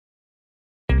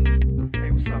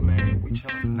we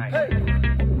chilling tonight. Hey. I need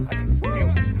music tonight,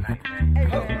 man. Hey,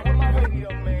 man, where my radio,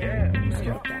 man?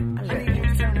 Yeah. I need you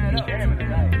to turn that up. Jamming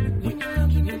tonight.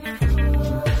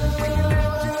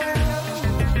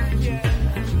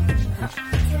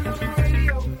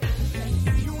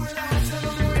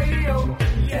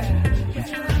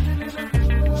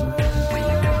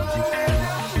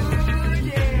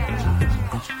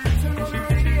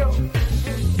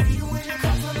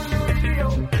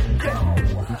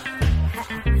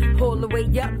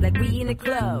 Up like we in the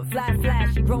club, fly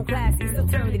flashy, grown classy, still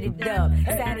turn to the dub.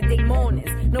 Saturday mornings,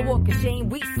 no walk of shame,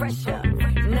 we fresh up.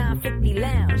 950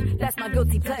 Lounge, that's my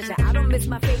guilty pleasure. I don't miss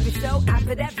my favorite show, I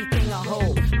put everything on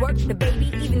hold. Work the baby,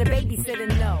 even the babysitter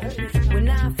know. When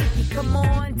 950 come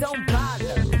on, don't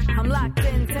bother. I'm locked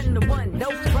in 10 to 1, no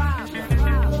problem.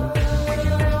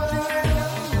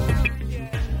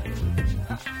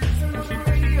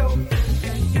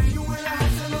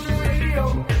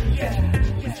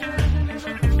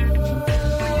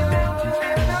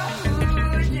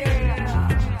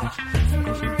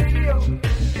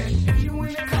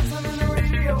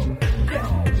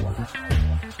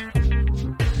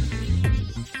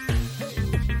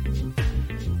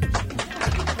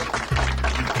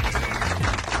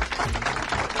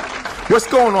 What's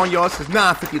going on, y'all? This is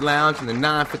 950 Lounge and the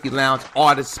 950 Lounge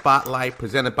Artist Spotlight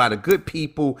presented by the good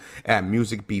people at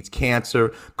Music Beats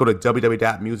Cancer. Go to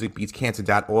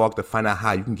www.musicbeatscancer.org to find out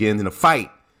how you can get in the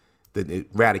fight that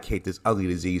eradicate this ugly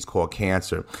disease called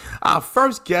cancer. Our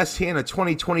first guest here in the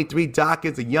 2023 doc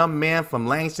is a young man from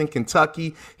Langston,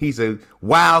 Kentucky. He's a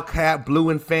Wildcat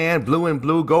Blue fan, Blue and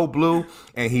Blue, go Blue.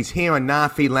 And he's here on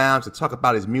 950 Lounge to talk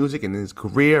about his music and his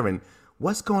career and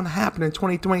what's going to happen in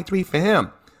 2023 for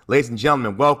him. Ladies and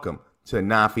gentlemen, welcome to the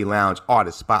 950 Lounge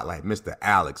Artist Spotlight, Mr.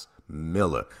 Alex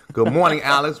Miller. Good morning,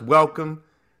 Alex. Welcome.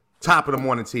 Top of the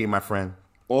morning to you, my friend.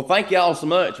 Well, thank y'all so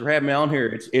much for having me on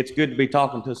here. It's good to be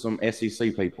talking to some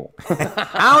SEC people.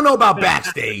 I don't know about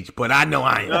backstage, but I know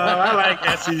I am. No, I like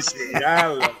SEC. I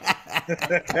love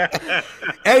it.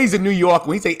 Eddie's in New York.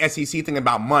 When he say SEC, thinking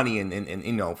about money and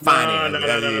you know, finance.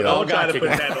 No. Don't try to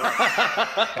put that on.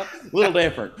 A little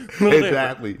different.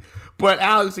 Exactly. But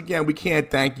Alex, again, we can't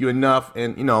thank you enough.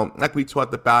 And, you know, like we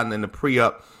talked about in the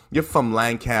pre-up, you're from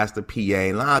Lancaster, PA.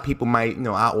 A lot of people might, you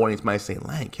know, our audience might say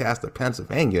Lancaster,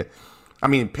 Pennsylvania. I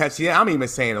mean, I'm even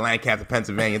saying Lancaster,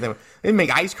 Pennsylvania. They make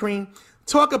ice cream.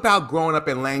 Talk about growing up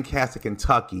in Lancaster,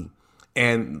 Kentucky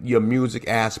and your music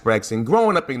aspects and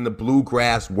growing up in the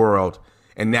bluegrass world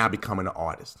and now becoming an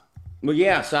artist. Well,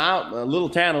 yeah, so a little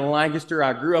town in Lancaster,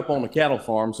 I grew up on a cattle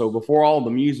farm. So before all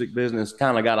the music business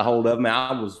kind of got a hold of me,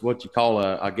 I was what you call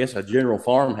a general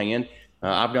farmhand.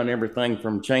 I've done everything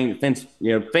from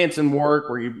fencing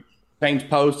work where you change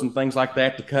posts and things like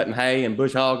that to cutting hay and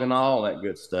bush hogging, all that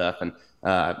good stuff. And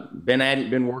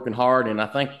been working hard. And I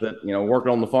think that, you know,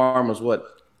 working on the farm was what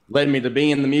led me to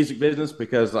be in the music business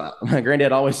because my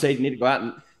granddad always said you need to go out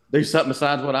and do something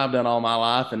besides what I've done all my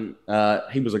life. And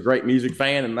he was a great music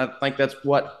fan, and I think that's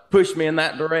what pushed me in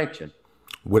that direction.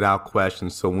 Without question.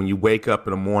 So when you wake up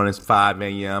in the mornings, 5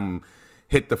 a.m.,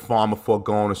 hit the farm before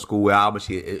going to school,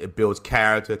 obviously it builds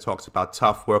character, it talks about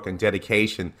tough work and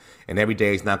dedication, and every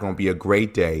day is not going to be a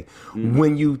great day. Mm-hmm.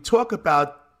 When you talk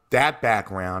about that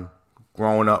background,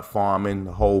 growing up farming,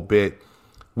 the whole bit,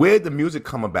 where did the music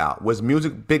come about? Was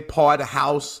music a big part of the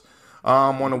house?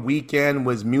 On a weekend,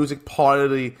 was music part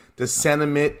of the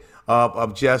sentiment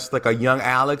of just like a young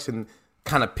Alex and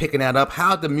kind of picking that up?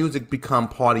 How did the music become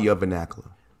part of your vernacular?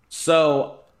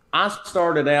 So I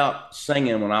started out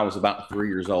singing when I was about 3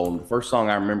 years old. And the first song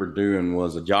I remember doing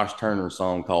was a Josh Turner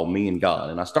song called Me and God.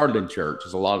 And I started in church,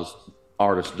 as a lot of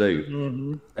artists do.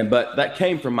 Mm-hmm. But that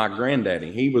came from my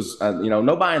granddaddy. He was,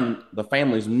 nobody in the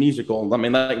family's musical. I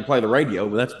mean, they can play the radio,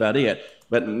 but that's about it.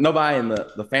 But nobody in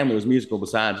the family was musical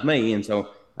besides me. And so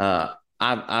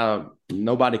I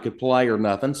nobody could play or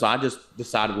nothing. So I just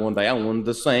decided one day I wanted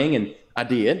to sing, and I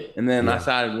did. And then I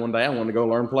decided one day I wanted to go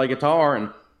learn to play guitar. And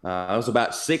I was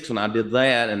about 6 when I did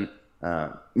that. And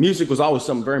music was always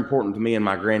something very important to me and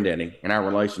my granddaddy in our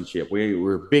relationship. We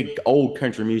were big old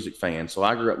country music fans. So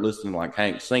I grew up listening to like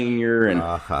Hank Sr. and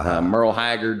Merle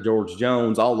Haggard, George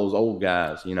Jones, all those old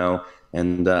guys, you know.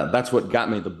 And that's what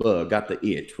got me the bug, got the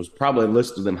itch, was probably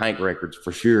listening to them Hank records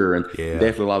for sure. And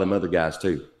definitely a lot of them other guys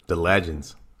too. The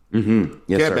legends. Mm-hmm.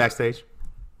 Yes, Get sir. Backstage.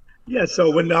 Yeah, so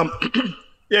when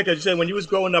because you said when you was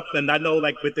growing up, and I know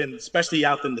like within, especially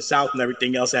out in the South and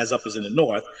everything else as up as in the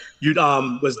North, you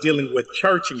was dealing with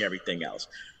church and everything else.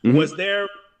 Mm-hmm. Was there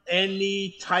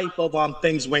any type of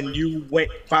things when you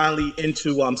went finally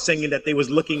into singing that they was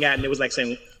looking at and it was like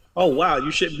saying, oh wow,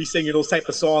 you shouldn't be singing those type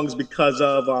of songs because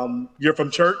of you're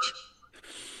from church?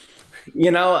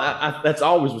 That's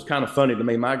always was kind of funny to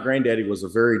me. My granddaddy was a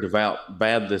very devout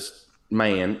Baptist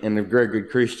man and a very good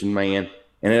Christian man.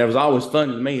 And it was always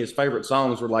funny to me. His favorite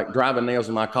songs were like Driving Nails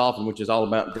in My Coffin, which is all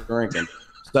about drinking.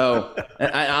 So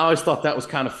I always thought that was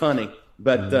kind of funny.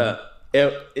 But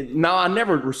no, I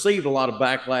never received a lot of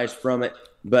backlash from it.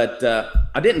 But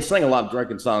I didn't sing a lot of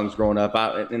drinking songs growing up.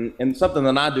 And something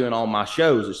that I do in all my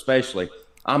shows, especially,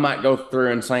 I might go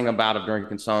through and sing about a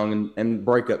drinking song and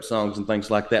breakup songs and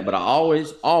things like that. But I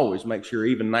always make sure,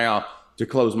 even now, to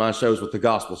close my shows with the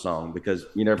gospel song, because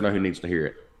you never know who needs to hear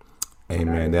it.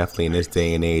 Amen. Definitely in this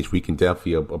day and age, we can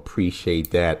definitely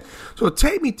appreciate that. So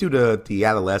take me through the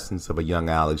adolescence of a young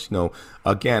Alex.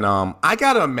 Again, I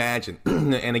got to imagine,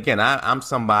 and again, I'm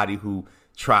somebody who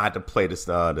tried to play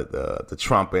the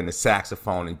trumpet and the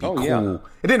saxophone and be cool. Yeah.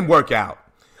 It didn't work out.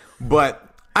 But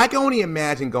I can only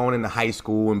imagine going into high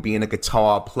school and being a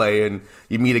guitar player, and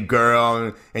you meet a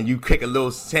girl and you kick a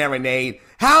little serenade.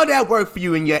 How did that work for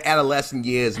you in your adolescent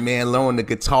years, man, learning the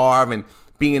guitar and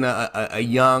being a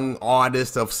young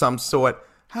artist of some sort?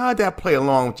 How did that play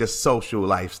along with your social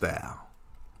lifestyle?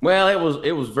 Well,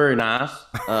 it was very nice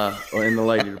in the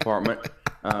lady department.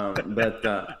 But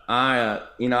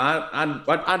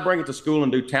I'd bring it to school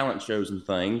and do talent shows and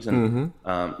things. And,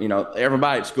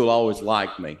 everybody at school always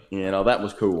liked me. That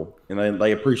was cool. And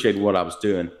they appreciated what I was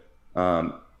doing.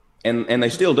 And they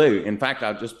still do. In fact,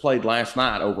 I just played last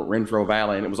night over at Renfro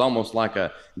Valley, and it was almost like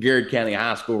a Garrett County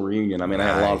High School reunion. I mean, I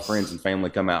had a lot of friends and family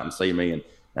come out and see me, and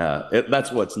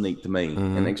that's what's neat to me.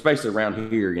 Mm-hmm. And especially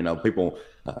around here, people,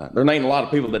 there ain't a lot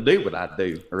of people that do what I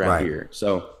do around here.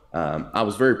 So I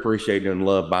was very appreciated and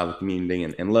loved by the community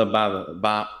and loved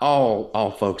by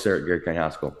all folks there at Garrett County High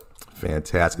School.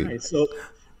 Fantastic. Right, so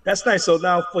that's nice. So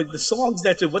now for the songs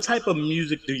what type of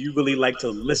music do you really like to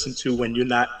listen to when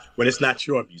it's not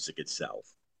your music itself?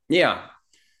 Yeah.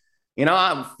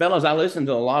 Fellas, I listen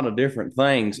to a lot of different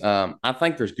things. I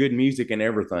think there's good music in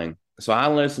everything. So I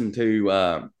listen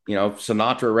to,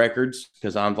 Sinatra records,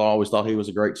 because I've always thought he was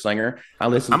a great singer.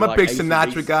 I'm a big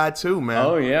Sinatra guy too, man.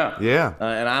 Oh, yeah. Yeah.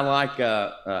 And I like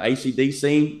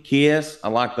AC/DC, Kiss. I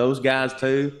like those guys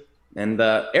too. And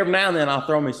every now and then I'll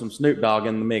throw me some Snoop Dogg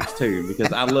in the mix too,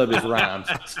 because I love his rhymes.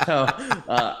 So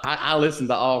I listen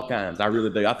to all kinds. I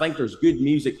really do. I think there's good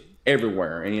music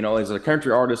everywhere. And, as a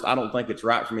country artist, I don't think it's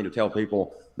right for me to tell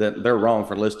people that they're wrong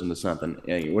for listening to something.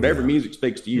 Whatever music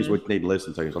speaks to you is what you need to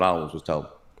listen to, is what I always was told.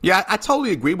 Yeah, I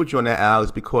totally agree with you on that,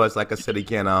 Alex, because like I said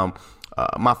again,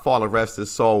 my father, rest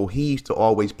his soul, he used to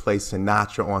always play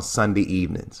Sinatra on Sunday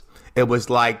evenings. It was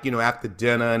like, after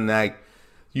dinner and like,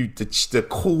 to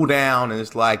cool down, and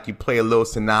it's like you play a little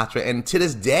Sinatra. And to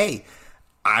this day,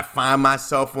 I find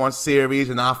myself on series,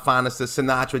 and I'll find us the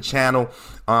Sinatra channel.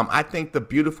 I think the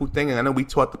beautiful thing, and I know we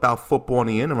talked about football in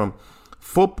the interim,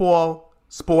 football,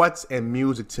 sports, and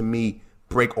music to me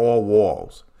break all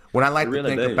walls. When I like to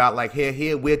think about, like,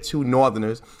 here, we're two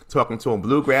Northerners talking to a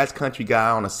bluegrass country guy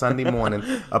on a Sunday morning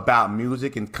about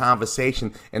music and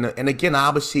conversation. And again,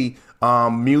 obviously,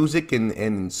 music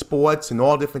and sports and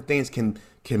all different things can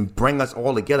bring us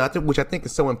all together, which I think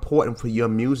is so important for your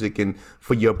music and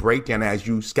for your breakdown as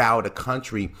you scour the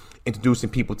country, introducing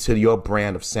people to your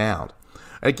brand of sound.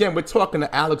 Again, we're talking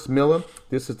to Alex Miller.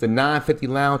 This is the 950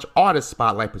 Lounge Artist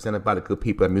Spotlight presented by the good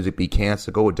people at Music Beat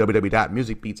Cancer. Go to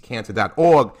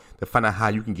www.musicbeatscancer.org to find out how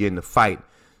you can get in the fight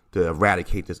to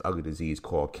eradicate this ugly disease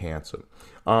called cancer.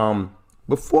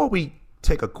 Before we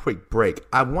take a quick break,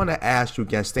 I want to ask you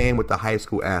again, staying with the high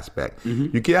school aspect.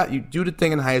 Mm-hmm. You get out, you do the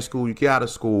thing in high school, you get out of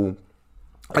school,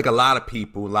 like a lot of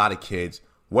people, a lot of kids.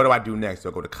 What do I do next? Do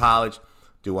I go to college?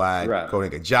 Do I go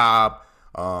get a job?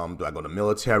 Do I go to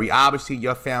military? Obviously,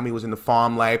 your family was in the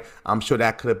farm life. I'm sure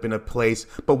that could have been a place.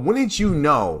 But when did you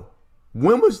know?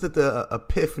 When was the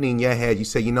epiphany in your head? You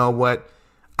say, you know what?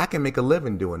 I can make a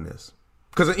living doing this.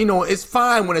 Because, it's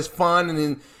fine when it's fun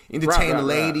and entertaining the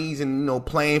ladies and,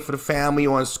 playing for the family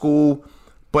or in school.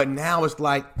 But now it's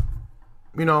like,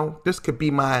 this could be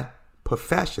my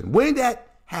profession. When did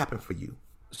that happen for you?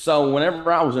 So whenever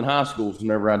I was in high school,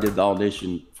 whenever I did the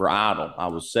audition for Idol, I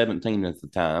was 17 at the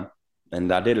time. And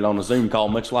I did it on a Zoom call,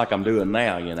 much like I'm doing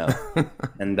now,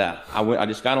 And I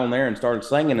just got on there and started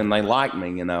singing, and they liked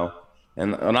me, And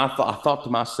I thought to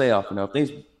myself, if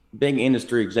these big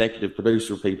industry executive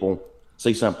producer people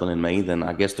see something in me, then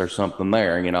I guess there's something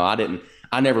there.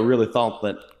 I never really thought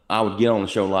that I would get on a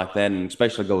show like that, and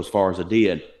especially go as far as I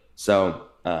did. So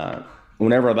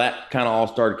whenever that kind of all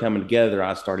started coming together,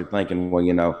 I started thinking, well,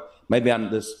 maybe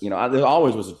there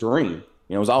always was a dream.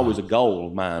 It was always a goal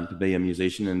of mine to be a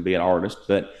musician and be an artist,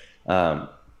 but to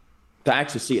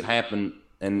actually see it happen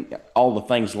and all the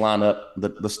things line up,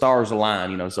 the stars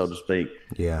align, you know, so to speak.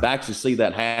 Yeah. To actually see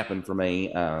that happen for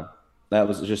me, that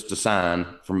was just a sign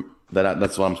from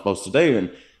that's what I'm supposed to do,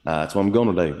 and that's what I'm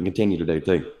going to do and continue to do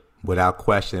too. Without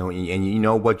question. And you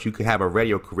know what? You could have a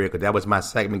radio career, because that was my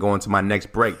segment going to my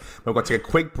next break. We're going to take a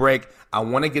quick break. I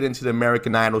want to get into the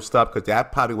American Idol stuff, because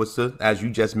that probably was, as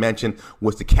you just mentioned,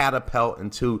 was the catapult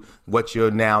into what you're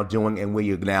now doing and where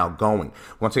you're now going.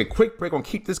 We're going to take a quick break. We're going to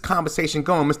keep this conversation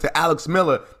going. Mr. Alex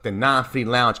Miller, the 950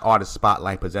 Lounge Artist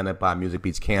Spotlight, presented by Music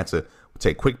Beats Cancer. We'll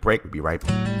take a quick break. We'll be right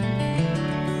back.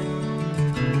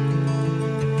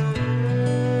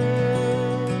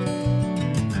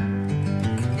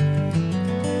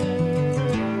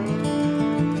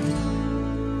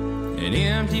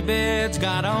 Empty beds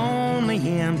got only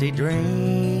empty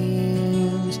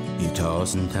dreams. You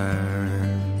toss and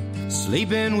turn,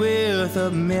 sleeping with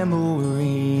a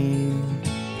memory.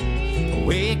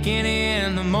 Waking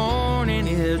in the morning,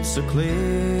 it's so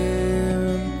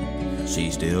clear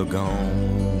she's still gone,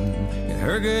 and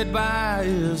her goodbye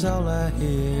is all I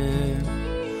hear.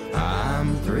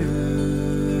 I'm through.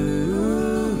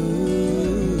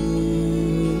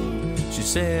 She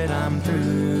said I'm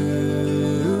through.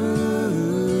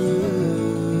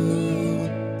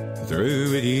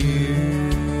 Through with you.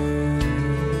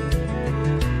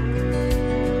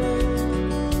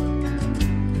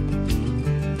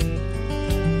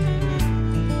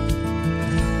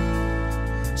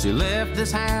 She left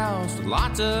this house with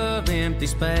lots of empty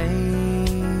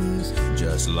space,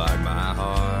 just like my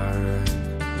heart,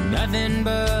 nothing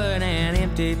but an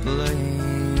empty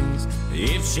place.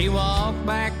 If she walked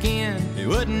back in, it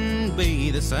wouldn't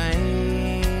be the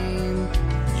same.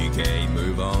 You can't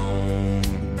move on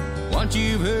once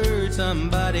you've heard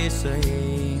somebody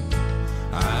say,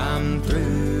 I'm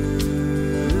through.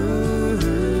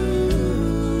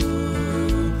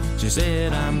 She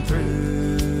said, I'm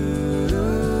through.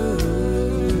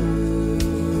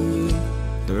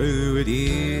 Through with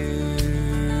you.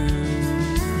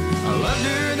 I loved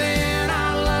her then,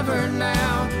 I love her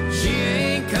now. She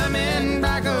ain't coming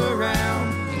back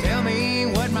around. Tell me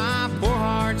what my poor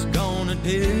heart's gonna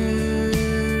do.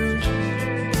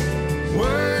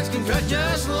 Words can cut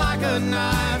just like a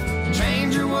knife,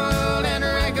 change your world and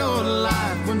wreck your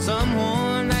life. When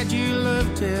someone that you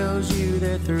love tells you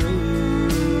they're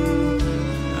through,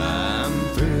 I'm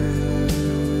through.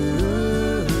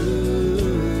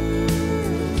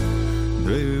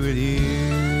 Through with you.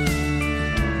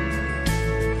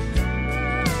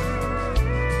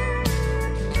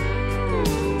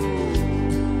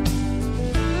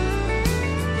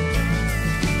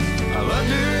 I loved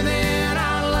her then,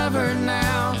 I love her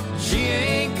now. She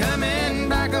ain't coming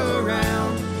back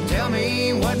around. Tell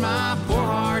me what my poor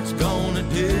heart's gonna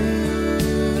do.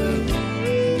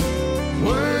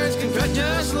 Words can cut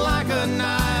just like a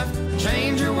knife,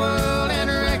 change your world and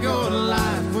wreck your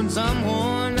life. When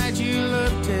someone that you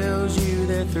love tells you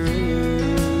they're through.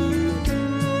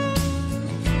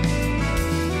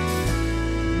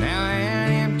 Now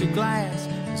an empty glass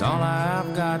is all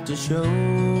I've got to show.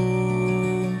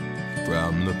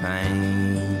 From the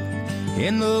pain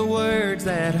in the words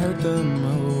that hurt the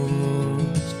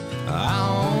most,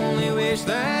 I only wish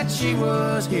that she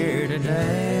was here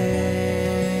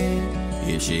today.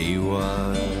 If she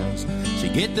was,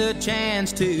 she'd get the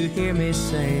chance to hear me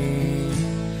say,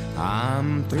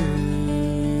 I'm through.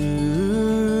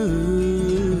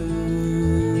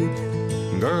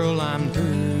 Girl, I'm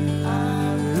through.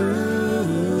 I'm through.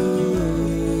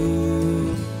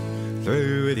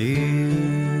 Through with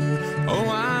you. Oh,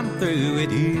 I'm through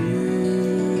with you.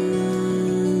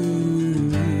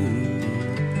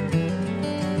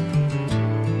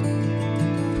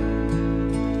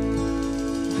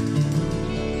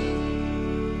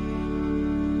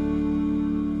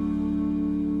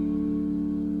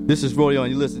 This is Royal,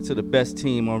 and you listen to the best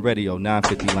team on radio,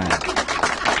 950 Lounge.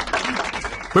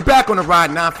 We're back on the Ride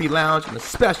 950 Lounge, and a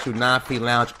special 950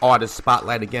 Lounge Artist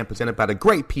Spotlight, again presented by the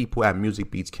great people at Music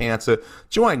Beats Cancer.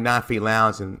 Join 950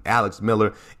 Lounge and Alex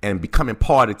Miller and becoming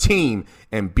part of the team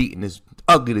and beating this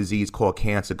ugly disease called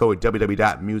cancer. Go to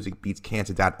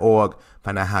www.musicbeatscancer.org.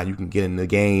 Find out how you can get in the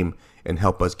game and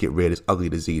help us get rid of this ugly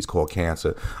disease called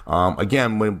cancer.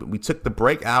 Again, when we took the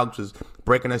break, Alex was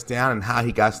breaking us down and how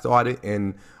he got started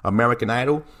in American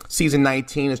Idol. Season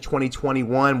 19 is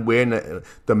 2021. We're in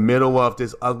the middle of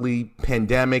this ugly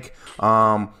pandemic.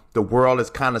 The world has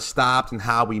kind of stopped and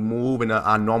how we move and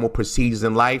our normal procedures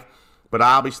in life. But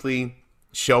obviously,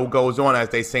 show goes on, as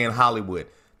they say in Hollywood.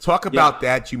 Talk about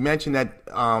that. You mentioned that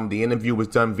the interview was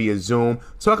done via Zoom.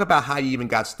 Talk about how you even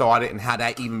got started and how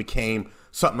that even became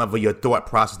something of your thought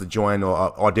process to join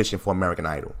or audition for American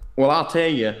Idol? Well, I'll tell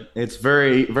you, it's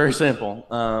very, very simple.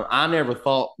 I never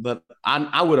thought that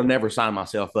I would have never signed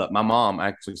myself up. My mom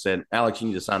actually said, "Alex, you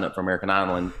need to sign up for American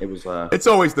Idol," and it was. It's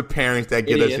always the parents that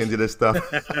get us into this stuff.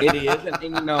 It is, and you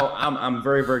know, I'm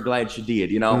very, very glad she did.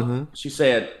 You know, she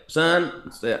said,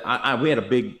 "Son," we had a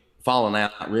big falling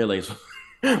out. Really, is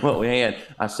what we had.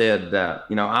 I said,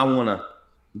 you know, I want to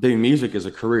do music as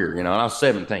a career. You know, and I was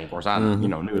 17. Of course, I you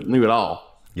know knew it all.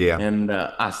 Yeah. And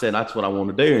I said, that's what I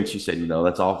want to do. And she said, you know,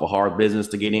 that's awful hard business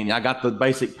to get in. I got the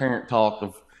basic parent talk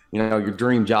of, you know, your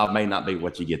dream job may not be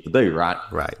what you get to do, right?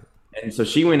 Right. And so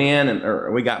she went in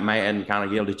and we got mad and kind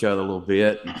of yelled at each other a little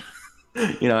bit,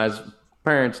 you know, as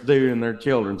parents do in their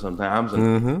children sometimes.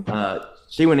 And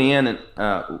she went in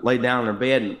and laid down in her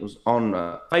bed and was on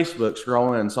Facebook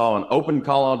scrolling and saw an open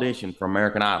call audition for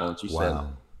American Idol. And she said,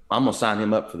 I'm going to sign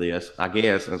him up for this, I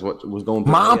guess. That's what was going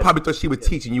through. Mom probably thought she was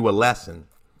teaching you a lesson.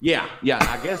 Yeah,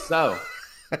 I guess so.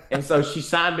 And so she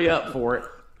signed me up for it,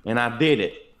 and I did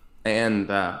it. And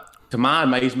to my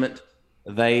amazement,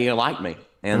 they liked me.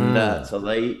 And so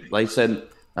they said,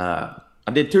 I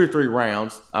did 2 or 3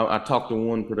 rounds. I talked to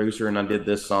one producer, and I did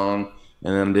this song,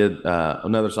 and then I did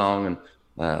another song.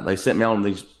 And they sent me on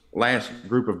these last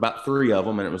group of about 3 of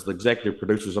them, and it was the executive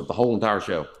producers of the whole entire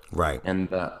show. Right.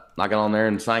 And I got on there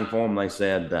and sang for them. They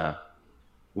said,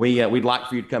 we'd like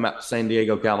for you to come out to San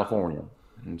Diego, California,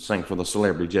 and sing for the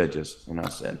celebrity judges. And I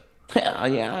said,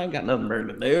 hell yeah, I ain't got nothing better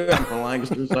to do. I'm from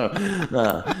Lancaster.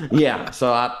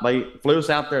 So they flew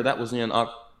us out there. That was in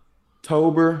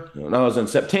October. No, it was in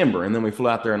September. And then we flew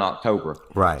out there in October.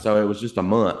 Right. So it was just a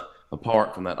month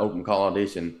apart from that open call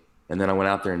audition. And then I went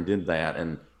out there and did that.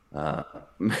 And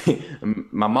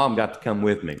my mom got to come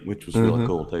with me, which was really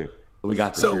cool too. We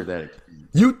got to share that experience.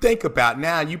 You think about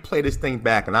now, you play this thing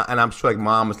back, and I'm sure like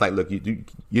mom was like, look, you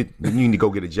need to go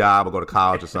get a job or go to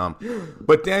college or something.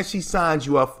 But then she signs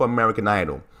you up for American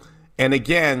Idol. And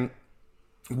again,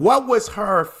 what was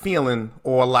her feeling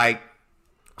or like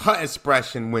her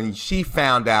expression when she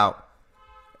found out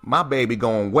my baby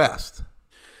going west?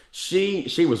 She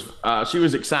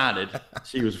was excited.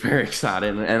 She was very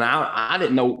excited. And I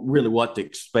didn't know really what to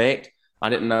expect. I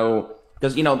didn't know.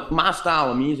 Because, you know, my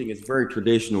style of music is very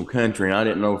traditional country, and I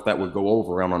didn't know if that would go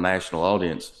over on a national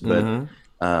audience. But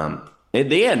it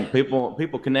did.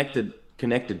 People connected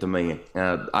to me.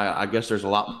 I guess there's a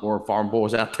lot more farm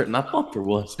boys out there than I thought there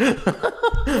was.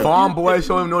 Farm boys?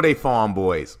 Show them know they farm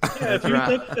boys. Yeah,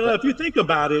 if you think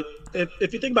about it,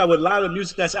 if you think about what a lot of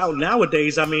music that's out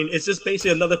nowadays, I mean, it's just basically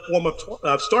another form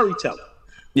of storytelling.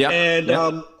 Yeah.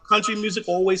 And country music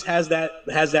always has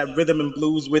that rhythm and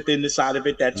blues within the side of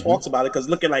it that talks about it. Because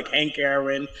look at like Hank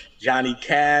Aaron, Johnny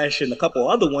Cash, and a couple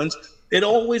other ones, it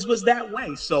always was that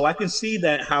way. So I can see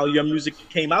that how your music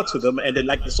came out to them, and then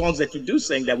like the songs that you do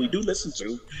sing that we do listen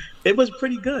to, it was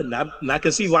pretty good. And I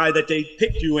can see why that they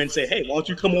picked you and say, hey, why don't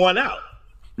you come on out?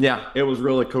 Yeah, it was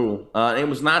really cool. It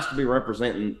was nice to be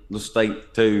representing the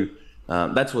state too.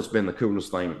 That's what's been the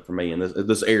coolest thing for me in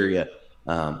this area.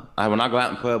 When I go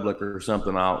out in public or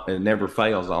something, it never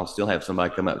fails. I'll still have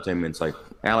somebody come up to me and say,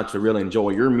 Alex, we really enjoy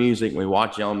your music. We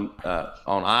watch you on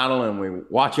Idol, and we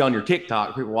watch you on your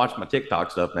TikTok. People watch my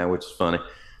TikTok stuff now, which is funny.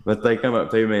 But they come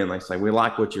up to me and they say, we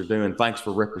like what you're doing. Thanks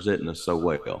for representing us so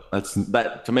well.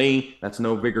 That to me, that's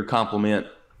no bigger compliment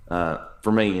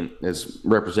for me as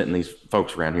representing these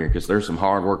folks around here, because there's some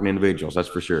hardworking individuals, that's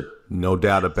for sure. No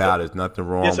doubt about it. There's nothing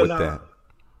wrong with that.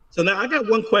 So now I got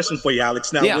one question for you,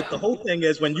 Alex. Now, with the whole thing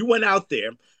is, when you went out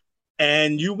there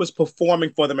and you was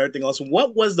performing for them, everything else,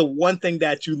 what was the one thing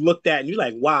that you looked at and you're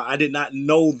like, wow, I did not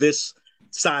know this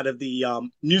side of the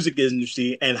music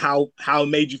industry, and how it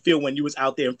made you feel when you was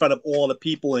out there in front of all the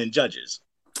people and judges?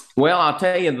 Well, I'll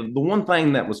tell you, the one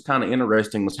thing that was kind of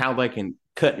interesting was how they can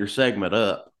cut your segment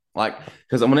up. Like,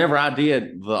 because whenever I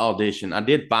did the audition, I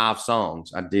did 5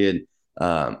 songs. I did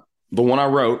the one I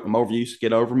wrote, I'm Over You,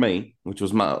 Get Over Me, which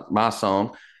was my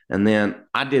song. And then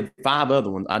I did 5 other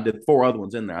ones. I did 4 other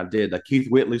ones in there. I did a Keith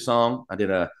Whitley song. I did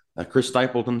a Chris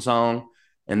Stapleton song.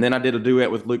 And then I did a duet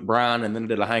with Luke Bryan. And then I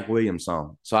did a Hank Williams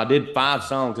song. So I did 5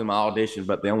 songs in my audition,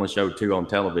 but they only showed 2 on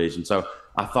television. So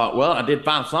I thought, well, I did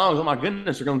 5 songs. Oh, my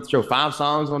goodness, they're going to show 5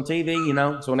 songs on TV, you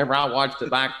know? So whenever I watched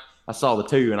it back, I saw the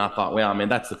 2, and I thought, well, I mean,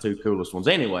 that's the 2 coolest ones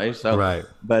anyway. So, right.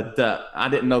 But I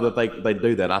didn't know that they'd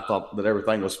do that. I thought that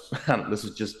everything was this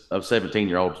is just a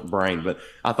 17-year-old's brain, but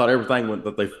I thought everything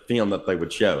that they filmed that they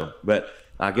would show. But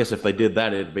I guess if they did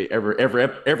that, it'd be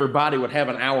everybody would have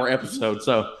an hour episode.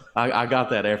 So I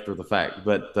got that after the fact,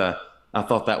 but I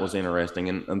thought that was interesting.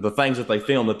 And the things that they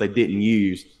filmed that they didn't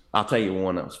use, I'll tell you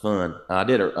one that was fun. I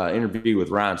did an interview with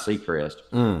Ryan Seacrest,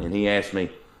 and he asked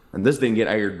me, and this didn't get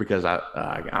aired because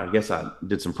I guess I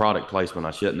did some product placement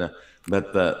I shouldn't have.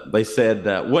 But they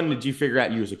said, when did you figure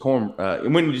out you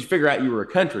were a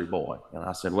country boy? And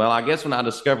I said, well, I guess when I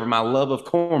discovered my love of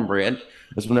cornbread,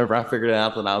 that's whenever I figured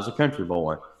out that I was a country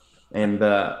boy. And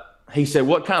he said,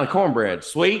 what kind of cornbread?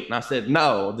 Sweet? And I said,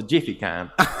 no, the Jiffy kind.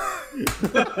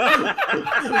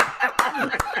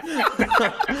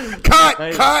 Cut.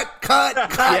 Yeah, cut.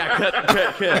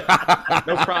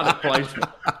 No product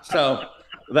placement. So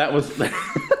that was,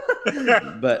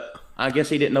 but I guess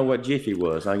he didn't know what Jiffy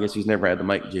was. I guess he's never had to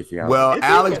make Jiffy. Well,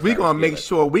 Alex, we're gonna make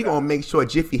sure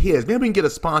Jiffy hears. Maybe we can get a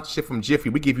sponsorship from Jiffy.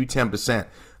 We give you 10%.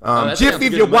 Jiffy,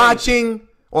 if you're watching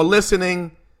or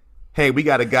listening, hey, we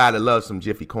got a guy that loves some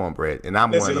Jiffy cornbread, and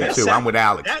I'm one of them too. I'm with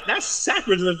Alex. That's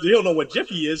sacrilege if you don't know what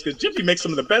Jiffy is, because Jiffy makes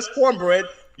some of the best cornbread.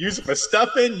 Use it for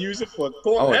stuffing. Use it for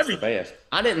corn. Oh, it's everything. The best.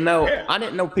 I didn't know. Yeah. I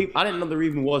didn't know there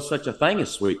even was such a thing as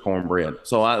sweet cornbread.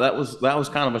 So that was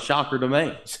kind of a shocker to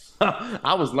me.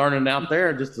 I was learning out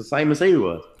there just the same as he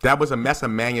was. That was a mess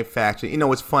of manufacturing. You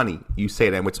know, it's funny you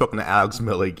say that. We're talking to Alex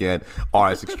Miller again,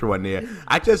 artist extraordinaire.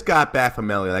 I just got back from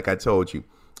LA, like I told you,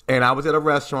 and I was at a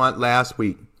restaurant last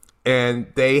week, and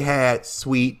they had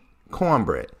sweet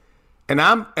cornbread. And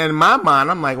in my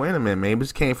mind, I'm like, wait a minute, maybe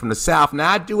this came from the South.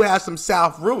 Now, I do have some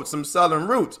South roots, some Southern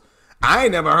roots. I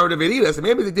ain't never heard of it either. So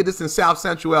maybe they did this in South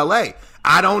Central LA.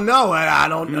 I don't know. I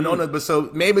don't know. But so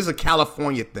maybe it's a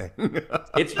California thing.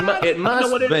 It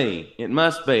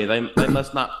must be. They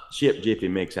must not ship Jiffy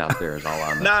Mix out there. Is all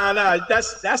I know. Nah.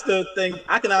 That's the thing.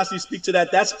 I can honestly speak to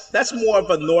that. That's more of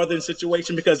a northern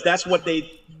situation, because that's what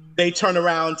they turn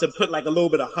around to put like a little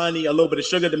bit of honey, a little bit of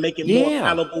sugar to make it more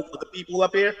palatable for the people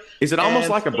up here. Is it almost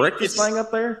like a breakfast thing up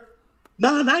there?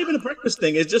 No, not even a breakfast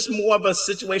thing. It's just more of a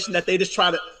situation that they just try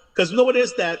to, because you know what it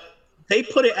is, that they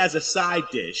put it as a side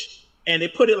dish, and they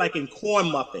put it like in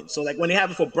corn muffins. So like when they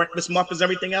have it for breakfast muffins,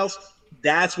 everything else,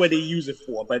 that's what they use it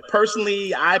for. But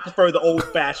personally, I prefer the old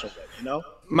fashioned way, you know?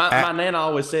 My nana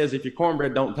always says, if your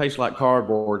cornbread don't taste like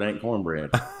cardboard, it ain't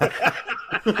cornbread.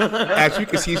 As you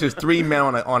can see, there's three men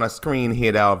on a screen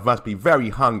here that must be very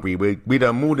hungry. We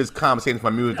done moved this conversation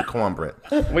from music to cornbread.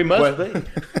 We must be.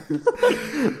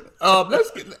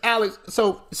 Let's get Alex.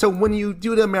 So when you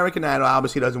do the American Idol,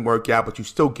 obviously it doesn't work out, but you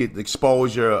still get the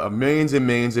exposure of millions and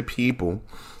millions of people.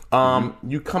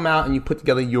 You come out and you put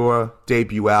together your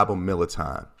debut album, Miller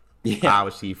Time. Yeah.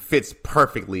 Obviously fits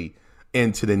perfectly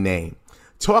into the name.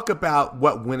 Talk about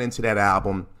what went into that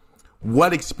album,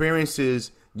 what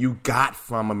experiences you got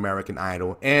from American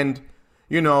Idol, and,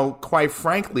 you know, quite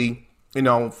frankly, you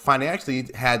know, financially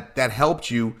had that helped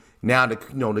you now to,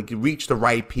 you know, to reach the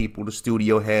right people, the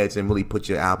studio heads, and really put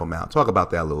your album out. Talk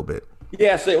about that a little bit.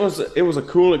 Yes, it was a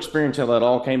cool experience how that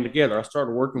all came together. I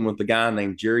started working with a guy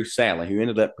named Jerry Salley, who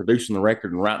ended up producing the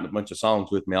record and writing a bunch of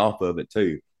songs with me off of it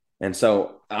too. And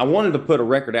so I wanted to put a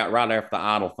record out right after the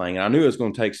Idol thing, and I knew it was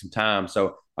going to take some time.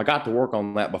 So I got to work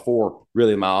on that before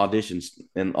really my auditions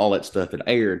and all that stuff had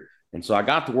aired. And so I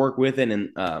got to work with it and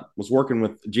was working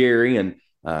with Jerry, and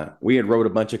we had wrote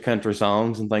a bunch of country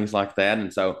songs and things like that.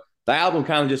 And so the album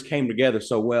kind of just came together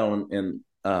so well. And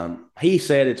he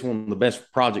said it's one of the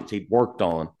best projects he'd worked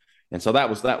on. And so that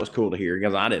was cool to hear,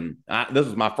 because this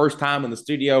was my first time in the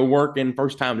studio working,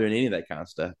 first time doing any of that kind of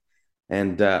stuff.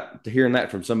 And to hearing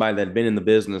that from somebody that had been in the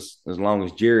business as long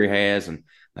as Jerry has, and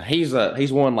he's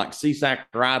won like CSAC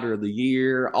Writer of the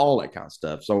Year, all that kind of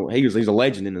stuff. So he's a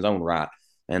legend in his own right.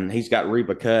 And he's got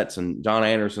Reba cuts and John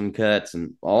Anderson cuts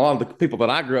and a lot of the people that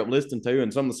I grew up listening to,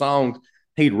 and some of the songs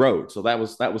he'd wrote. So that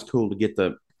was cool to get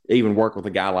to even work with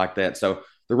a guy like that. So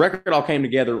the record all came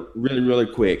together really, really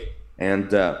quick.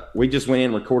 And we just went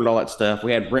in and recorded all that stuff.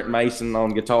 We had Brent Mason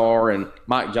on guitar and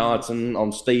Mike Johnson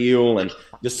on steel, and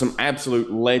just some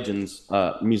absolute legends,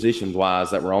 musicians-wise,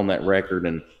 that were on that record.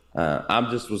 And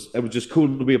it was just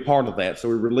cool to be a part of that. So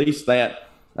we released that.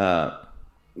 I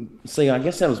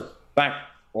guess that was back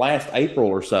last April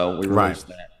or so. We released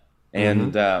that.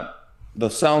 And the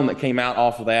song that came out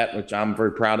off of that, which I'm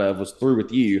very proud of, was Through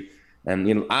With You. And,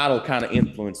 you know, Idol kind of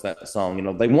influenced that song. You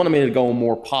know, they wanted me to go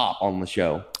more pop on the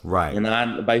show. Right. And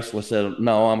I basically said,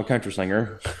 no, I'm a country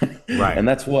singer. Right. And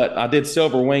that's what I did.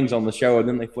 Silver Wings on the show, and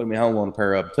then they flew me home on a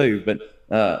pair of too. But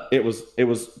it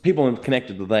was people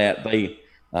connected to that. They,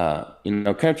 you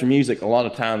know, country music, a lot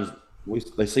of times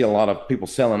they see a lot of people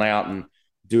selling out and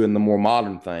doing the more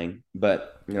modern thing.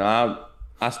 But, you know,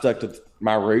 I stuck to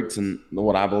my roots and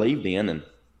what I believed in. And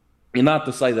not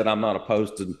to say that I'm not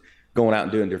opposed to going out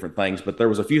and doing different things, but there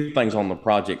was a few things on the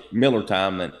project Miller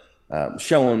Time that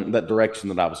showing that direction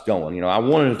that I was going. You know, I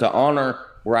wanted to honor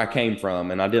where I came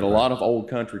from, and I did a lot of old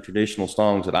country traditional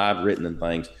songs that I've written and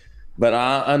things, But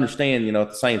I understand, at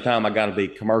the same time, I got to be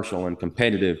commercial and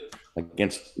competitive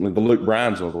against the Luke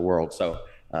Bryans of the world. So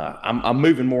I'm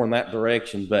moving more in that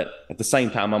direction. But at the same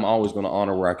time, I'm always going to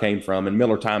honor where I came from. And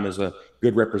Miller Time is a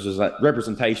good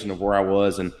representation of where I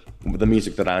was and the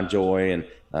music that I enjoy and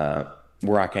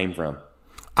where I came from.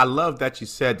 I love that you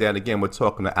said that. Again, we're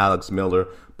talking to Alex Miller,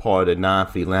 part of the 9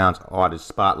 Feet Lounge Artist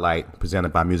Spotlight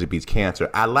presented by Music Beats Cancer.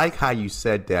 I like how you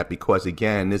said that because,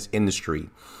 again, in this industry,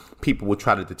 people will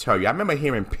try to deter you. I remember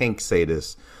hearing Pink say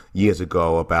this years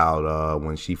ago about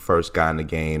when she first got in the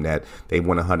game, that they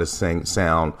wanted her to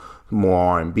sound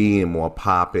more R&B and more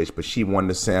popish, but she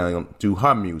wanted to do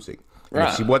her music. Right.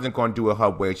 If she wasn't going to do it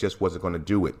her way, she just wasn't going to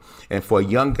do it. And for a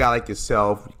young guy like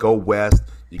yourself, you go west,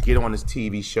 you get on this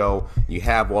TV show, you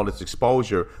have all this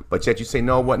exposure, but yet you say,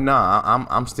 no, what? Nah,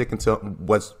 I'm sticking to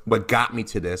what got me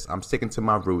to this. I'm sticking to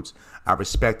my roots. I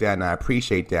respect that and I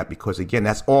appreciate that because, again,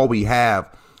 that's all we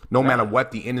have. No matter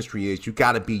what the industry is, you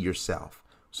got to be yourself.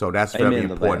 So that's very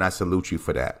important. I salute you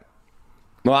for that.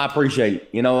 Well, I appreciate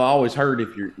it. I always heard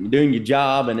if you're doing your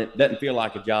job and it doesn't feel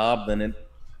like a job, then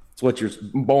it's what you're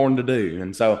born to do.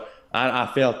 And so I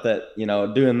felt that,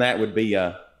 doing that would be,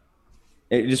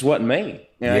 it just wasn't me.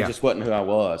 It just wasn't who I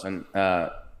was. And,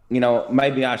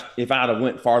 maybe if I'd have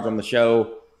went farther on the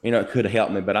show, it could have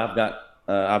helped me, but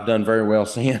I've done very well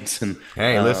since. And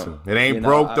hey, listen, it ain't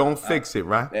broke, don't fix it,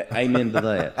 right? Amen to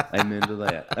that. Amen to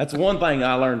that. That's one thing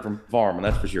I learned from farming,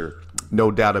 that's for sure. No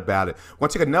doubt about it. We're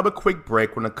going to take another quick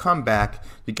break. We're going to come back.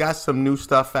 You got some new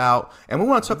stuff out, and we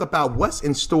want to talk about what's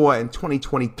in store in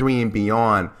 2023 and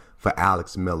beyond for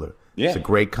Alex Miller. Yeah. It's a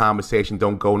great conversation.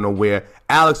 Don't go nowhere.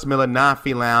 Alex Miller, 9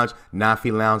 Feet Lounge, 9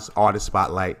 Feet Lounge Artist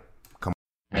Spotlight. Come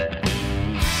on.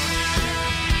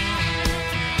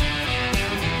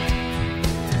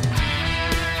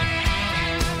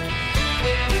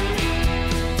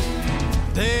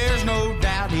 There's no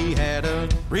doubt he had a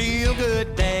real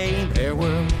good day. There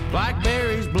were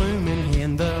blackberries blooming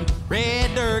in the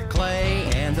red dirt clay,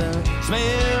 and the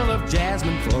smell of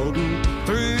jasmine floating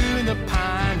through the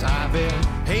pines. I bet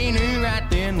he knew right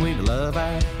then we'd love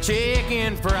our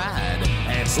chicken fried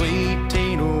and sweet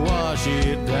tea to wash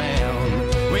it down.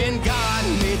 When God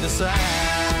made the South,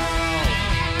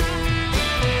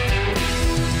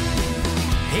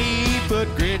 he put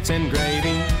grits and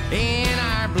gravy in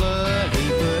our blood. He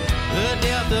put the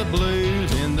Delta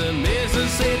blues in the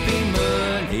Mississippi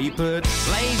mud. He put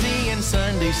lazy and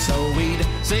Sunday so we'd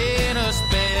sit a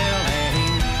spell, and he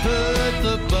put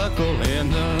the buckle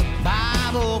in the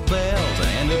Bible belt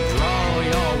and the draw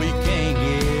y'all we can't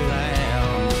get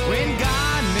out. When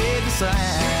God made the South,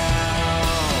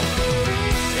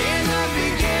 in the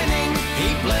beginning he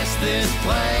blessed this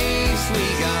place. We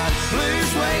got blue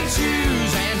suede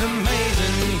shoes and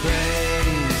amazing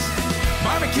grace.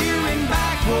 Barbecue in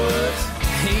backwoods,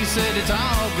 he said it's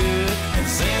all good, and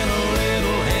sent a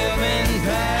little heaven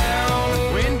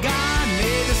down. When God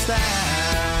made the South.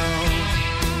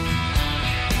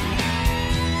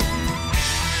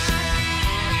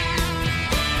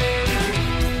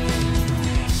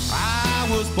 I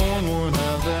was born one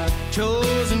of the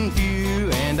chosen few,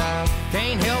 and I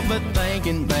can't help but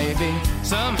thinking, baby,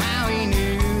 somehow he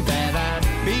knew that I'd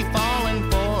be falling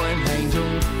for an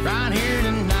angel right here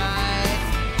tonight.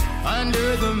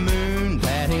 Under the moon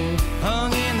that he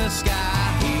hung in the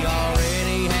sky, he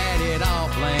already had it all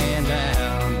planned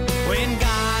out. When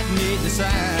God made the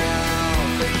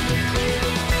South,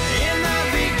 in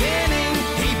the beginning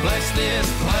he blessed this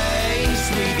place.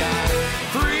 We got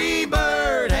free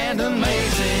bird and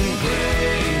amazing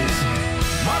grace.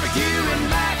 Barbecue in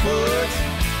backwoods,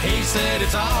 he said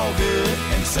it's all good,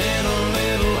 and sent a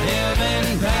little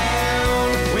heaven down.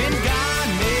 When God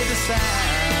made the South.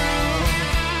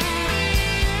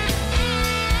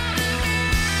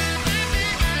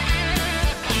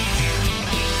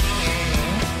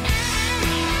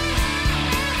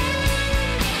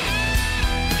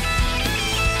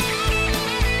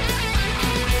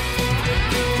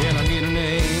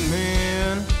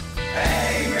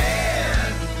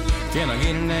 Can I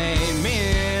get an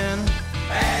amen?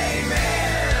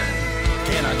 Amen.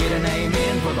 Can I get an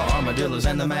amen for the armadillos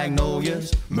and the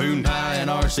magnolias, moon pie and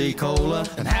RC cola?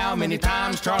 And how many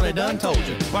times Charlie done told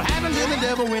you what happened to the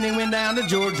devil when he went down to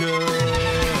Georgia?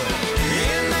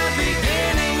 In the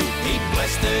beginning, he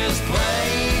blessed this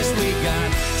place. We got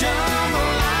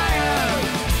jambalaya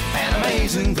and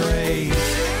amazing grace.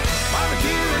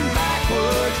 Barbecue and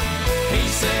backwoods, he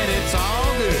said it's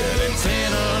all good, and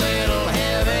sent a little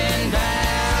heaven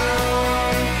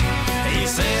down. He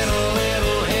sent a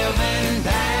little heaven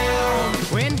down.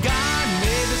 When God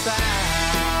made the South.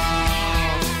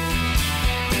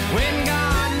 When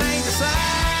God made the South.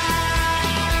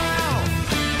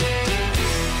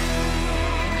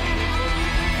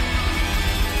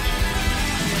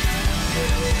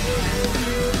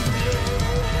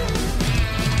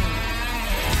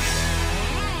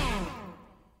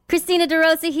 Christina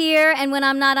DeRosa here, and when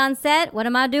I'm not on set, what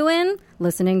am I doing?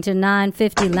 Listening to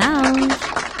 950 Lounge.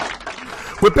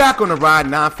 We're back on the ride,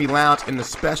 950 Lounge, in the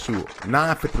special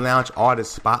 950 Lounge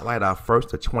Artist Spotlight, our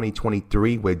first of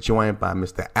 2023. We're joined by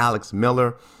Mr. Alex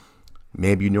Miller.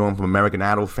 Maybe you know him from American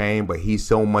Idol fame, but he's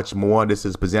so much more. This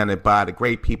is presented by the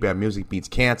great people at Music Beats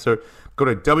Cancer. Go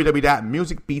to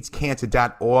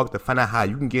www.musicbeatscancer.org to find out how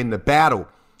you can get in the battle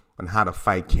on how to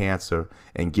fight cancer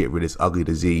and get rid of this ugly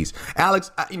disease.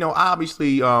 Alex,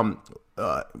 obviously,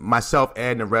 myself,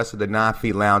 Ed, and the rest of the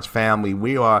 950 Lounge family,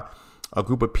 we are a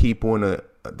group of people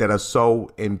that are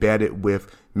so embedded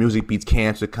with Music Beats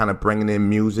Cancer, kind of bringing in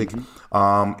music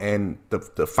and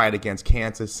the fight against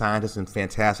cancer, scientists and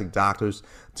fantastic doctors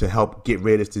to help get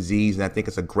rid of this disease. And I think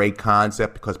it's a great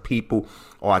concept because people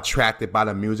are attracted by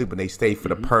the music, but they stay for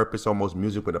the purpose, almost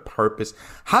music with a purpose.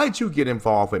 How did you get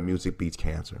involved with Music Beats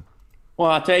Cancer? Well,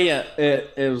 I tell you,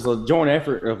 it was a joint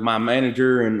effort of my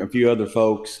manager and a few other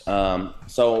folks.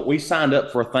 So we signed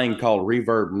up for a thing called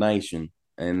Reverb Nation.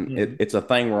 And it's a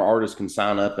thing where artists can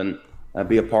sign up and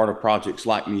be a part of projects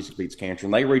like Music Beats Cancer.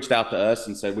 And they reached out to us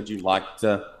and said, would you like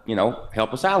to,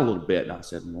 help us out a little bit? And I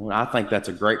said, well, I think that's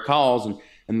a great cause.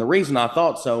 And the reason I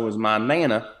thought so is my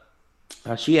Nana,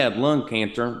 she had lung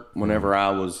cancer whenever I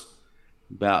was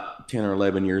about 10 or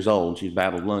 11 years old. She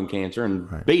battled lung cancer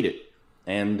and beat it.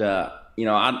 And,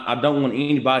 I don't want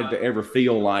anybody to ever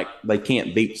feel like they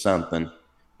can't beat something.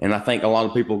 And I think a lot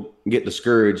of people get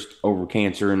discouraged over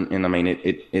cancer, and I mean,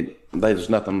 there's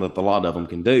nothing that a lot of them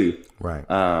can do. Right.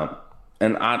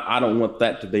 And I don't want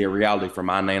that to be a reality for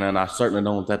my Nana, and I certainly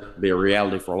don't want that to be a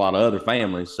reality for a lot of other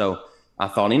families. So I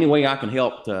thought any way I can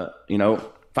help to,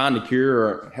 find a cure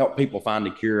or help people find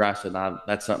a cure, I said,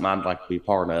 that's something I'd like to be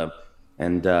part of.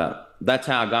 And that's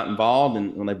how I got involved.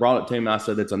 And when they brought it to me, I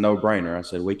said, it's a no-brainer. I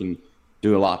said, we can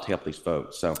do a lot to help these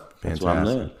folks. So that's what I'm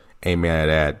doing. Amen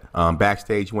to that.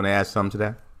 Backstage, you want to add something to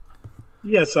that?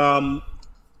 Yes.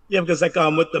 Because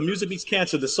with the Music Beats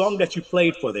Cancer, the song that you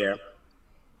played for there,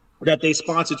 that they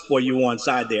sponsored for you on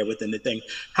side there within the thing,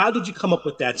 how did you come up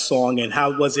with that song, and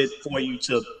how was it for you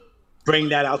to bring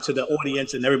that out to the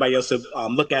audience and everybody else to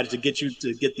look at it to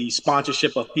get the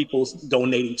sponsorship of people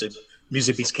donating to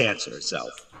Music Beats Cancer itself?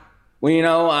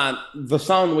 Well, the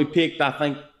song we picked, I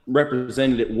think,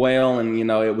 represented it well, and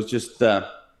it was just.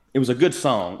 It was a good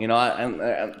song,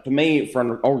 to me, for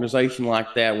an organization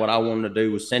like that, what I wanted to do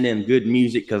was send in good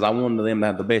music because I wanted them to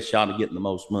have the best shot of getting the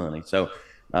most money. So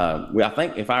I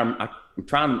think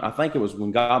I think it was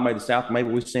When God Made the South, maybe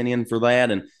we sent in for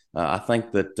that. And I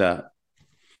think that,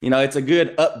 it's a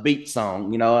good upbeat song.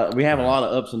 We have a lot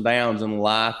of ups and downs in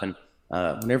life. And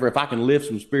if I can lift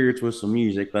some spirits with some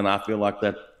music, then I feel like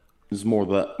that is more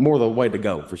the way to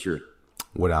go for sure.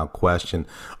 Without question.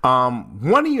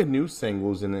 One of your new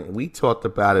singles, and we talked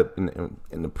about it in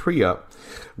the pre-up,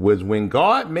 was When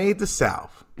God Made the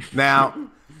South. Now,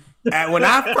 when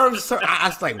I first heard, I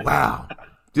was like, wow,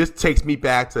 this takes me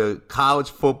back to college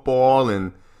football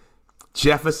and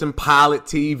Jefferson Pilot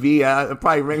TV. I'm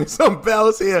probably ringing some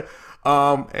bells here.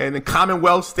 And the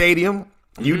Commonwealth Stadium.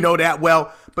 You know that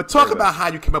well. But talk about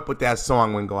how you came up with that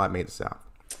song, When God Made the South.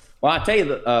 Well, I tell you,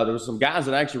 there was some guys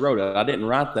that actually wrote it. I didn't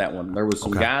write that one. There was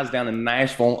some guys down in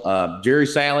Nashville. Jerry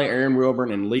Salley, Aaron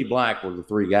Wilburn, and Lee Black were the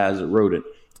three guys that wrote it.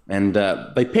 And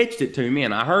they pitched it to me,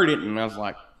 and I heard it, and I was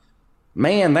like,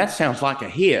 man, that sounds like a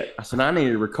hit. I said, I need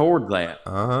to record that.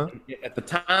 At the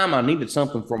time, I needed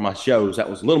something for my shows that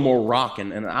was a little more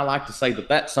rocking. And I like to say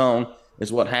that song is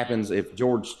what happens if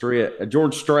George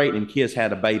Strait and Kiss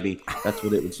had a baby. That's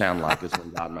what it would sound like is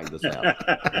When God Made the South.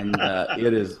 And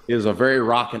it is a very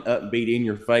rocking, upbeat,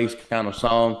 in-your-face kind of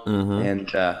song. And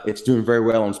it's doing very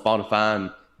well on Spotify.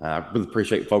 And I really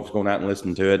appreciate folks going out and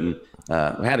listening to it. And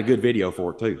we had a good video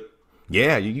for it, too.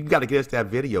 Yeah, you got to get us that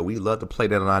video. We love to play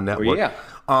that on our network. Well, yeah.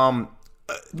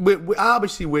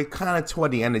 We're kind of toward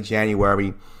the end of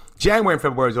January. January and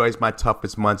February is always my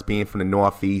toughest months. Being from the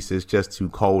Northeast, it's just too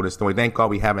cold and snowy. Thank God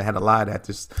we haven't had a lot of that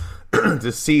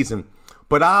this season.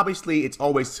 But obviously, it's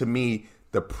always, to me,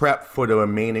 the prep for the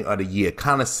remaining of the year,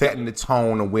 kind of setting the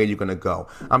tone of where you're going to go.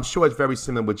 I'm sure it's very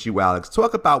similar with you, Alex.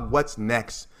 Talk about what's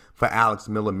next for Alex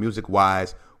Miller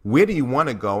music-wise. Where do you want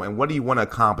to go, and what do you want to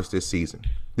accomplish this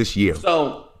year?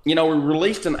 So, we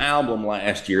released an album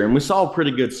last year, and we saw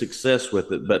pretty good success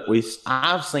with it. But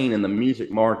I've seen in the music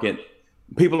market,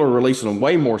 people are releasing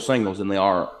way more singles than they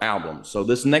are albums. So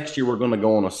this next year, we're going to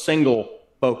go on a single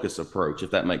focus approach,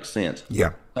 if that makes sense.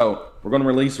 Yeah. So we're going to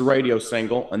release a radio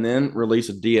single and then release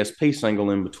a DSP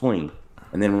single in between,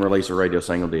 and then release a radio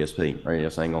single, DSP. Radio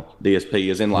single, DSP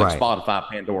is in Spotify,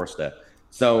 Pandora stuff.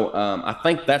 So I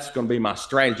think that's going to be my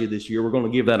strategy this year. We're going to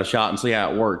give that a shot and see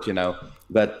how it works.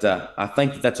 But I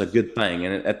think that that's a good thing.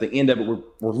 And at the end of it,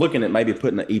 we're looking at maybe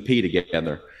putting an EP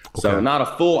together. Okay. So not a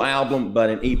full album, but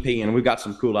an EP. And we've got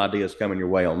some cool ideas coming your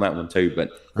way on that one too. But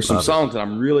there's some songs that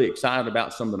I'm really excited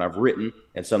about, some that I've written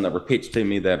and some that were pitched to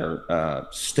me that are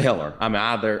stellar. I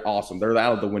mean, they're awesome. They're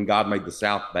out of the When God Made the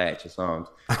South batch of songs.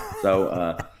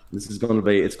 So this is going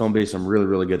to be some really,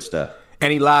 really good stuff.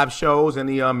 Any live shows,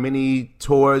 any mini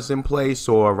tours in place,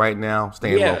 or right now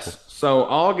staying local? So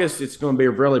August, it's going to be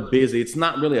really busy. It's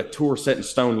not really a tour set in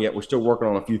stone yet. We're still working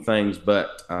on a few things,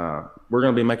 but we're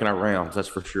going to be making our rounds. That's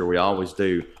for sure. We always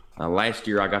do. Last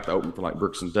year, I got to open for like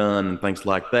Brooks and Dunn and things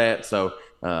like that. So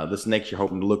this next year,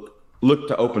 hoping to look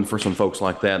to open for some folks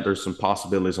like that. There's some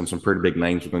possibilities on some pretty big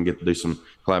names we're going to get to do some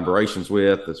collaborations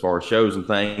with as far as shows and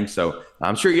things. So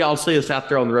I'm sure y'all see us out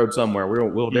there on the road somewhere. We're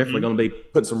definitely going to be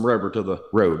putting some rubber to the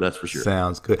road. That's for sure.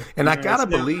 Sounds good. And I got to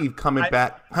believe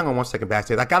back, hang on one second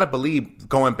backstage. I got to believe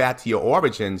going back to your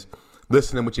origins,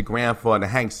 listening with your grandfather,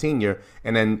 Hank Sr.,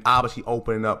 and then obviously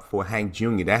opening up for Hank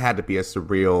Jr., that had to be a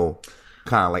surreal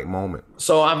kind of like moment.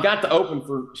 So I've got to open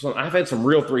for I've had some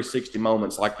real 360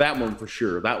 moments like that one for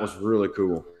sure. That was really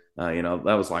cool. That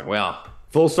was like, wow,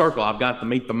 full circle. I've got to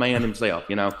meet the man himself,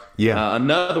 Yeah.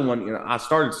 Another one, I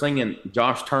started singing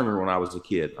Josh Turner when I was a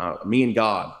kid. Me and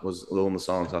God was one of the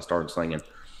songs I started singing.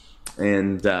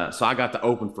 And so I got to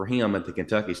open for him at the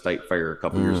Kentucky State Fair a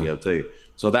couple years ago too.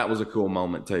 So that was a cool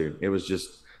moment too. It was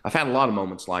just, I've had a lot of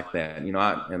moments like that,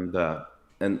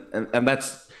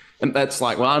 and that's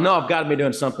like, well, I know I've got to be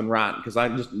doing something right because I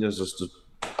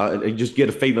just get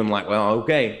a feeling like, well,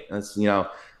 okay, that's the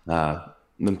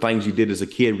things you did as a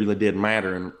kid really did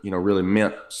matter and really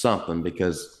meant something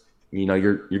because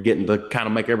you're getting to kind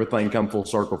of make everything come full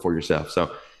circle for yourself.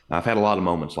 So I've had a lot of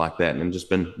moments like that and just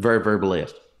been very, very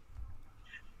blessed.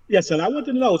 Yes, and I want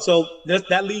to know. So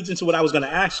that leads into what I was going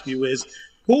to ask you is,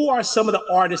 who are some of the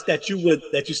artists that you're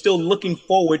still looking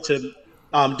forward to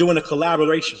doing a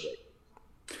collaboration with?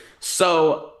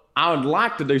 So I would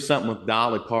like to do something with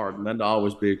Dolly Parton. That'd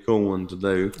always be a cool one to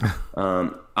do.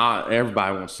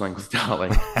 Everybody wants to sing with Dolly.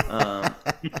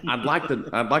 I'd like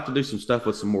to do some stuff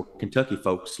with some more Kentucky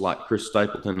folks like Chris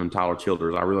Stapleton and Tyler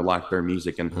Childers. I really like their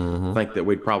music and think that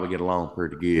we'd probably get along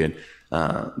pretty good.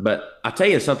 But I tell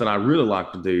you something I really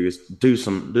like to do is do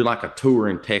like a tour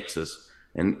in Texas.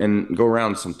 And go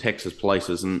around some Texas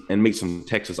places and meet some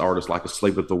Texas artists like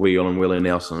Asleep at the Wheel and Willie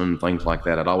Nelson and things like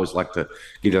that. I'd always like to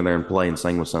get in there and play and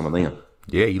sing with some of them.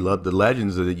 Yeah, you love the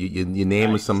legends. You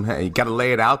name some. You got to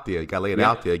lay it out there. You got to lay it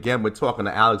out there. Again, we're talking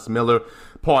to Alex Miller,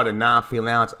 part of 950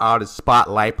 Lounge Artist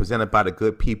Spotlight, presented by the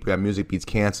good people at Music Beats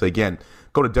Cancer. Again,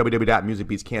 go to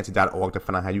www.musicbeatscancer.org to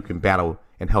find out how you can battle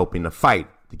and help in the fight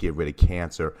to get rid of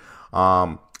cancer.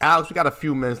 Alex, we got a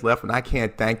few minutes left, and I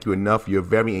can't thank you enough. You're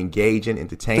very engaging,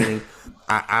 entertaining.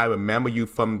 I remember you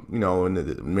from, in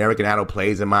the American Idol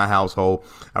plays in my household.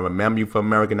 I remember you from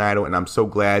American Idol, and I'm so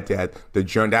glad that the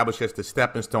journey, that was just the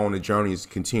stepping stone. The journey is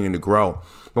continuing to grow.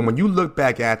 But when you look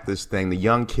back at this thing, the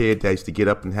young kid that used to get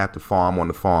up and have to farm on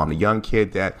the farm, the young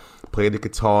kid that played the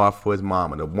guitar for his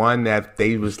mama, the one that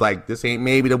they was like, this ain't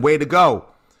maybe the way to go.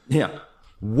 Yeah.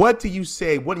 What do you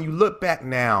say, when you look back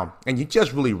now, and you're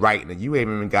just really writing it, you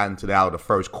haven't even gotten to the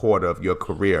first quarter of your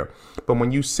career, but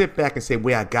when you sit back and say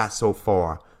where I got so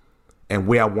far and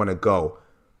where I want to go,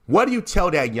 what do you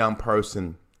tell that young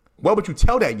person? What would you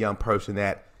tell that young person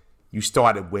that you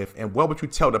started with, and what would you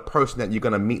tell the person that you're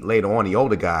going to meet later on, the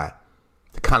older guy,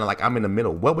 to kind of like, I'm in the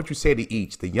middle? What would you say to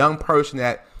each? The young person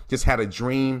that just had a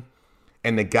dream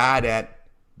and the guy that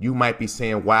you might be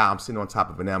saying, wow, I'm sitting on top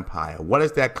of an empire. What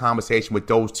is that conversation with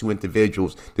those two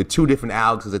individuals, the two different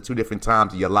Alexes at two different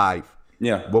times of your life?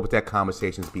 Yeah. What would that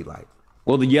conversations be like?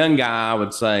 Well, the young guy, I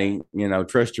would say,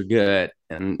 trust your gut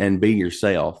and be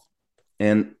yourself.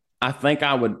 And I think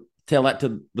I would tell that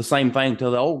to the same thing to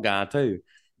the old guy too,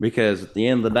 because at the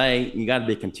end of the day, you got to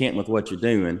be content with what you're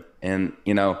doing. And,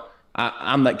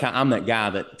 I'm that guy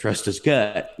that trusts his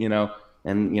gut,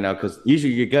 and, because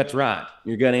usually your gut's right,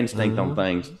 your gut instinct on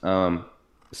things.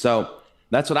 So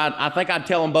that's what I think I'd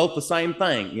tell them both the same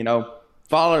thing,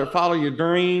 follow your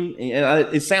dream.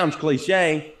 It sounds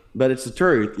cliche, but it's the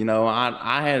truth.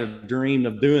 I had a dream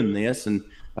of doing this and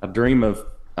a dream of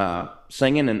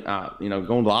singing and, going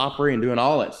to the opera and doing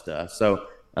all that stuff. So,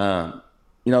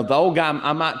 the old guy,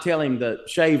 I might tell him to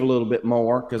shave a little bit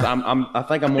more because I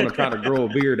think I'm going to try to grow a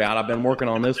beard out. I've been working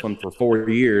on this one for 4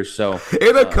 years, so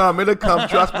it'll come.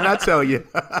 Trust me, I tell you,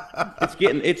 it's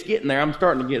getting there. I'm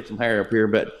starting to get some hair up here,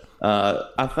 but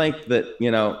I think that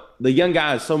the young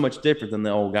guy is so much different than the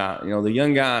old guy. The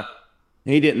young guy,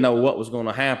 he didn't know what was going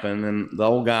to happen, and the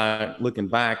old guy looking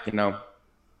back,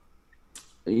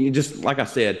 you just like I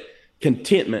said,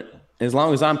 contentment as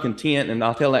long as I'm content, and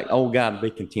I'll tell that old guy to be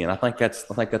content. I think that's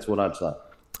what I'd say.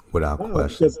 Without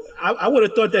question. I would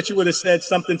have thought that you would have said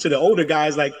something to the older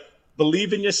guys like,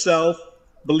 believe in yourself,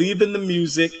 believe in the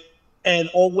music, and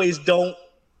always don't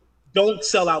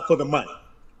sell out for the money.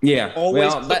 Yeah.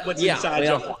 Always put what's inside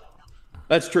your heart.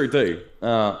 That's true too.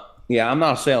 Yeah, I'm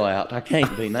not a sellout. I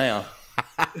can't be now.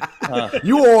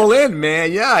 You all in,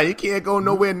 man. Yeah, you can't go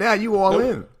nowhere now. You all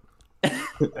in.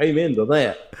 Amen to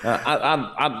that.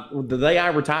 The day I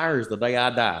retire is the day I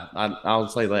die. I'll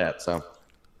say that. So,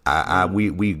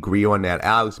 we agree on that.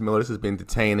 Alex Miller, this has been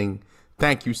entertaining.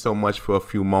 Thank you so much for a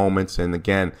few moments, and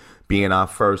again, being our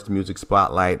first Music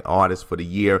Spotlight artist for the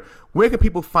year. Where can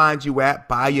people find you at?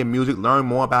 Buy your music, learn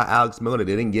more about Alex Miller that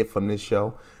they didn't get from this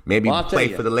show. Maybe play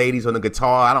for the ladies on the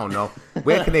guitar. I don't know.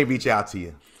 Where can they reach out to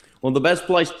you? Well, the best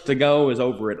place to go is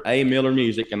over at A Miller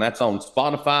Music, and that's on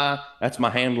Spotify. That's my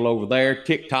handle over there.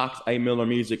 TikTok's A Miller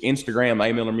Music, Instagram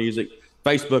A Miller Music,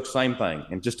 Facebook same thing.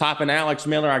 And just type in Alex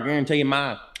Miller. I guarantee you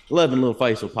my loving little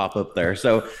face will pop up there.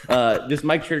 So just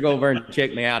make sure to go over and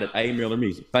check me out at A Miller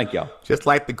Music. Thank y'all. Just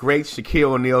like the great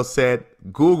Shaquille O'Neal said,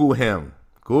 Google him.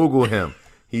 Google him.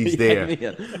 He's there.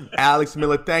 Yeah. Alex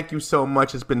Miller, thank you so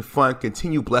much. It's been fun.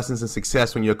 Continue blessings and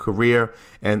success in your career.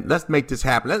 And let's make this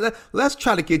happen. Let's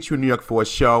try to get you in New York for a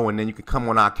show, and then you can come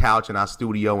on our couch in our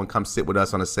studio and come sit with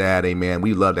us on a Saturday, man.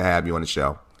 We'd love to have you on the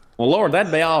show. Well, Lord,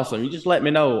 that'd be awesome. You just let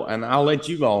me know, and I'll let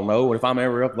you all know if I'm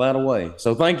ever up that way.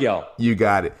 So thank y'all. You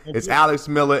got it. It's Alex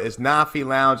Miller. It's 9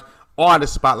 Lounge.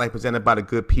 Artist Spotlight presented by the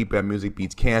good people at Music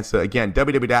Beats Cancer. Again,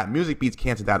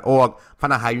 www.musicbeatscancer.org.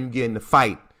 Find out how you can get in the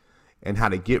fight and how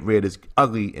to get rid of this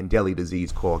ugly and deadly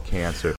disease called cancer.